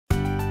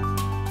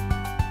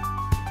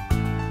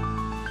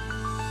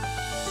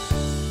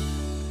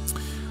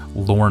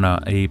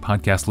Lorna, a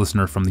podcast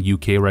listener from the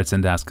UK, writes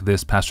in to ask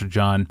this: Pastor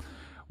John,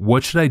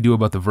 what should I do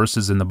about the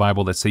verses in the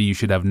Bible that say you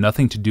should have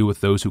nothing to do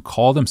with those who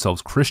call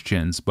themselves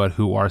Christians but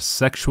who are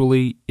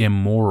sexually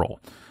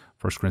immoral?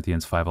 1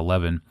 Corinthians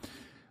 5:11.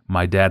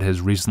 My dad has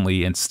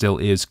recently and still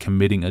is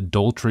committing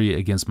adultery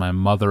against my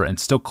mother and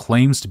still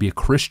claims to be a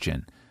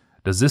Christian.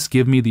 Does this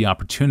give me the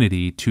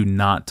opportunity to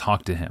not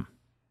talk to him?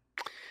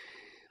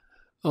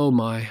 Oh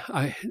my,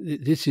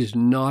 this is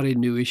not a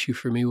new issue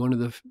for me. One of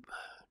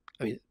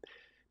the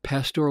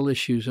pastoral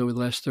issues over the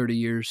last 30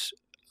 years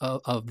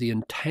of the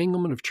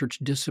entanglement of church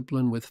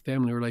discipline with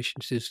family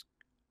relations is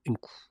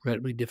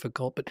incredibly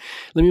difficult. But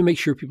let me make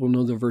sure people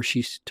know the verse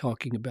she's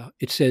talking about.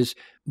 It says,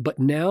 "But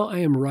now I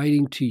am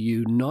writing to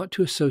you not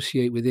to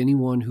associate with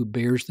anyone who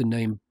bears the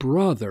name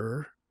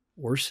brother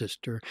or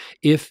sister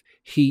if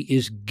he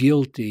is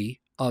guilty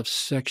of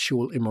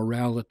sexual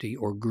immorality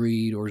or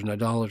greed or is an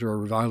idolater or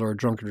reviler or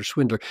drunkard or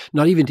swindler,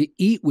 not even to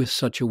eat with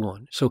such a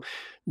one." So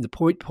the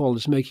point Paul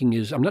is making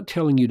is, I'm not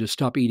telling you to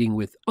stop eating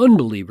with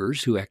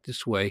unbelievers who act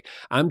this way.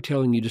 I'm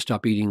telling you to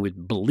stop eating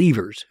with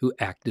believers who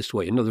act this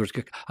way. In other words,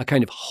 a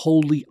kind of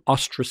holy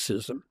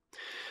ostracism.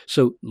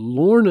 So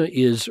Lorna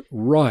is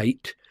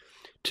right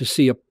to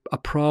see a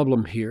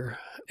problem here,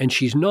 and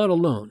she's not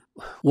alone.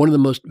 One of the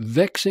most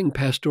vexing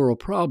pastoral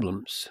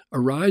problems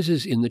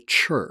arises in the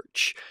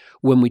church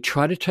when we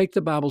try to take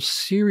the Bible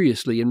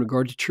seriously in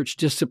regard to church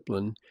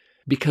discipline,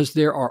 because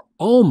there are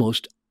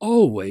almost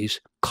always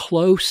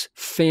close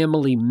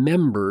family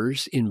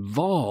members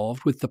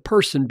involved with the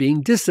person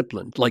being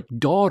disciplined, like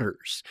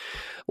daughters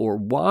or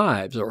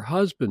wives or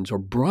husbands or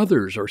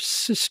brothers or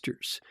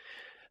sisters.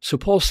 So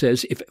Paul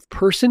says, if a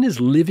person is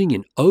living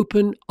in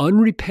open,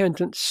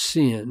 unrepentant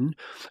sin,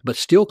 but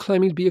still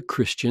claiming to be a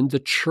Christian,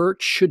 the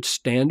church should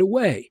stand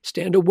away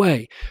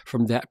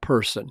from that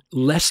person,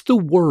 lest the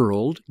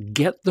world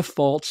get the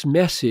false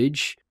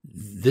message.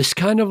 This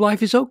kind of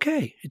life is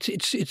okay.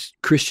 It's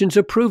Christians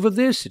approve of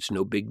this. It's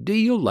no big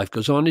deal. Life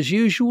goes on as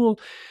usual.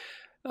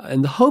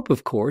 And the hope,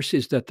 of course,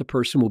 is that the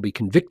person will be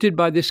convicted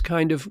by this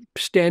kind of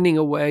standing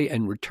away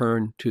and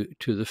return to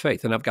the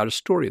faith. And I've got a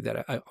story of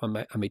that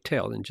I may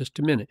tell in just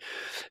a minute.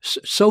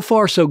 So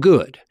far, so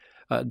good.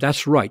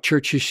 That's right.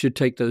 Churches should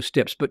take those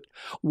steps. But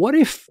what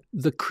if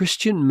the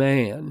Christian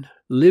man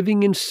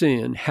living in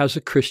sin has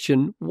a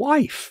Christian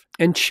wife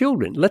and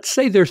children? Let's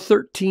say they're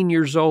 13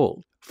 years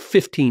old,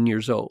 15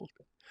 years old.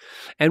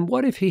 And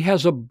what if he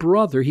has a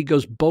brother he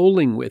goes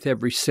bowling with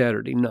every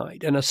Saturday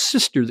night and a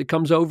sister that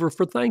comes over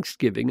for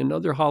Thanksgiving and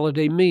other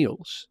holiday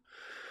meals?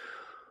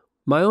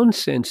 My own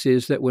sense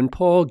is that when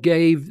Paul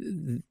gave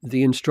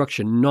the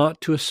instruction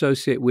not to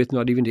associate with,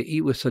 not even to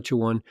eat with such a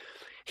one,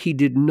 he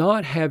did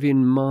not have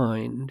in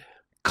mind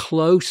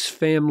close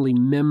family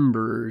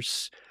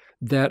members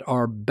that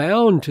are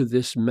bound to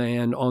this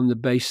man on the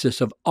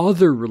basis of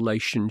other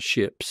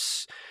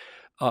relationships,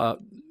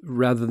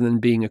 rather than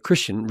being a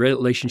Christian,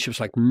 relationships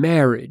like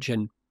marriage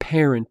and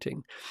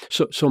parenting.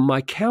 So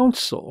my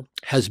counsel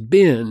has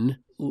been,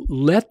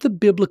 let the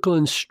biblical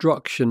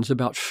instructions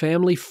about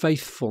family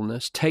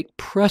faithfulness take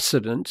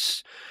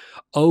precedence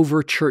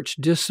over church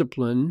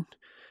discipline,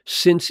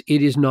 since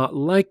it is not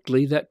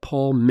likely that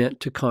Paul meant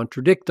to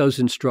contradict those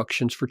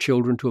instructions for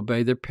children to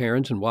obey their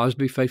parents and wives to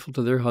be faithful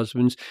to their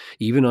husbands,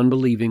 even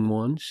unbelieving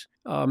ones.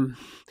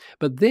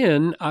 But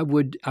then I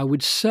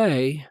would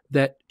say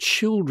that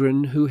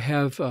children who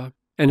have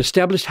an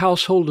established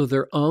household of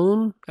their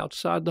own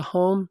outside the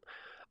home,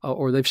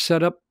 or they've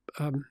set up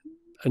an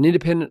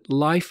independent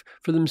life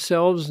for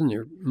themselves and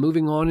they're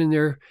moving on in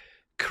their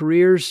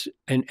careers,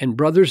 and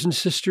brothers and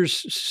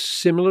sisters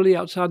similarly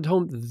outside the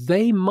home,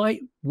 they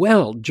might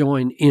well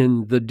join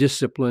in the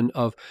discipline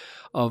of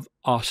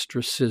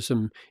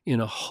ostracism in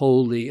a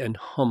holy and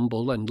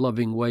humble and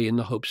loving way in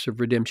the hopes of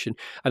redemption.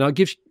 And I'll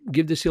give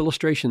this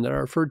illustration that I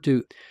referred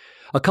to.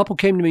 A couple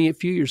came to me a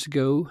few years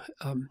ago,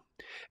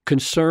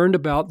 concerned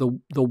about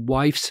the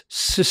wife's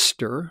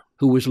sister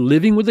who was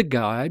living with a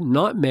guy,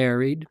 not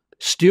married,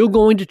 still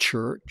going to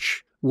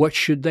church. What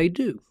should they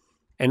do?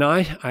 And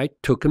I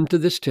took them to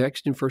this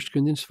text in 1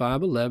 Corinthians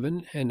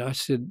 5:11, and I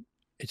said,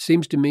 it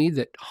seems to me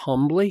that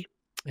humbly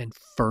and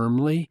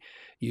firmly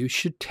you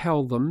should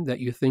tell them that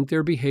you think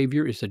their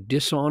behavior is a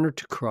dishonor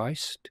to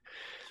Christ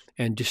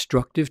and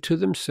destructive to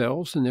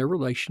themselves and their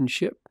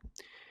relationship,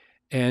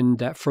 and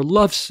that for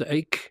love's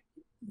sake,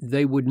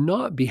 they would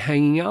not be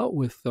hanging out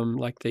with them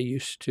like they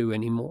used to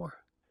anymore,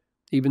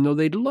 even though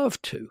they'd love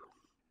to.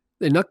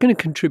 They're not going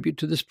to contribute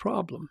to this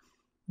problem,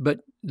 but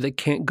they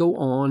can't go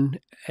on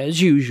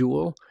as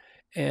usual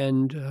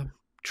and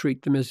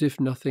treat them as if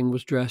nothing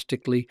was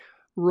drastically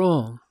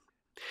wrong.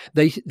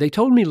 They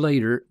told me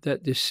later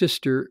that this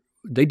sister,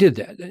 they did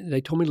that. They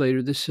told me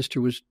later this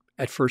sister was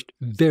at first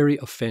very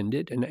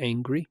offended and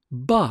angry,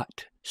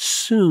 but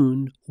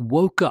soon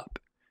woke up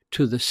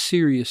to the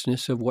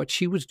seriousness of what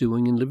she was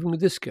doing and living with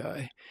this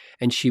guy,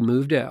 and she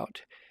moved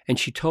out. And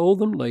she told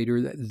them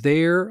later that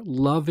their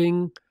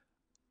loving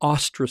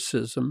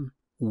ostracism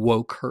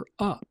woke her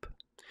up.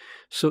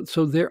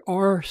 So there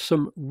are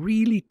some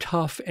really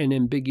tough and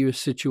ambiguous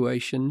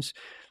situations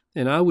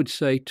And I would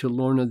say to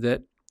Lorna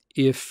that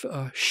if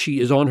she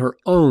is on her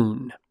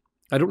own,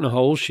 I don't know how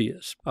old she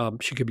is.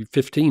 She could be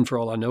 15 for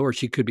all I know, or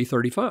she could be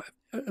 35.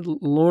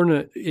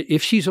 Lorna,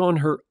 if she's on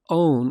her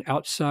own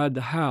outside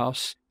the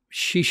house,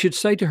 she should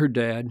say to her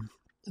dad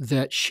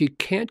that she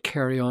can't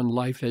carry on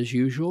life as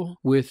usual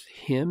with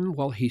him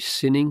while he's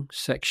sinning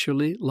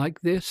sexually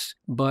like this.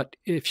 But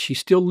if she's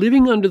still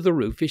living under the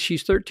roof, if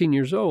she's 13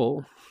 years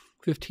old,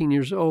 15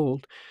 years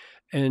old,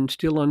 and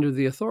still under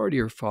the authority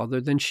of her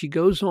father, then she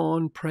goes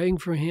on praying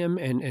for him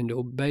and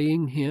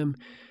obeying him,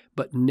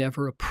 but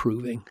never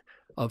approving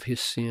of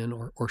his sin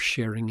or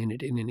sharing in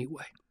it in any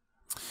way.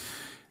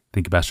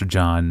 Thank you, Pastor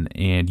John.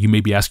 And you may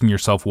be asking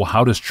yourself, well,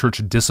 how does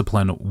church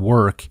discipline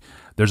work?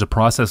 There's a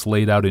process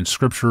laid out in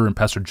Scripture, and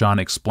Pastor John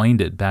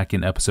explained it back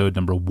in episode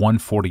number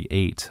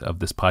 148 of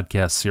this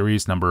podcast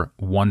series, number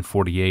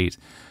 148.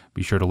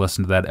 Be sure to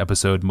listen to that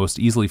episode, most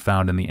easily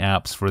found in the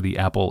apps for the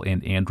Apple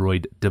and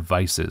Android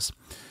devices.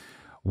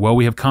 Well,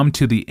 we have come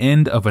to the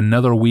end of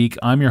another week.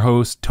 I'm your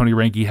host, Tony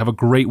Reinke. Have a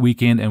great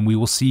weekend, and we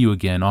will see you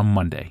again on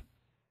Monday.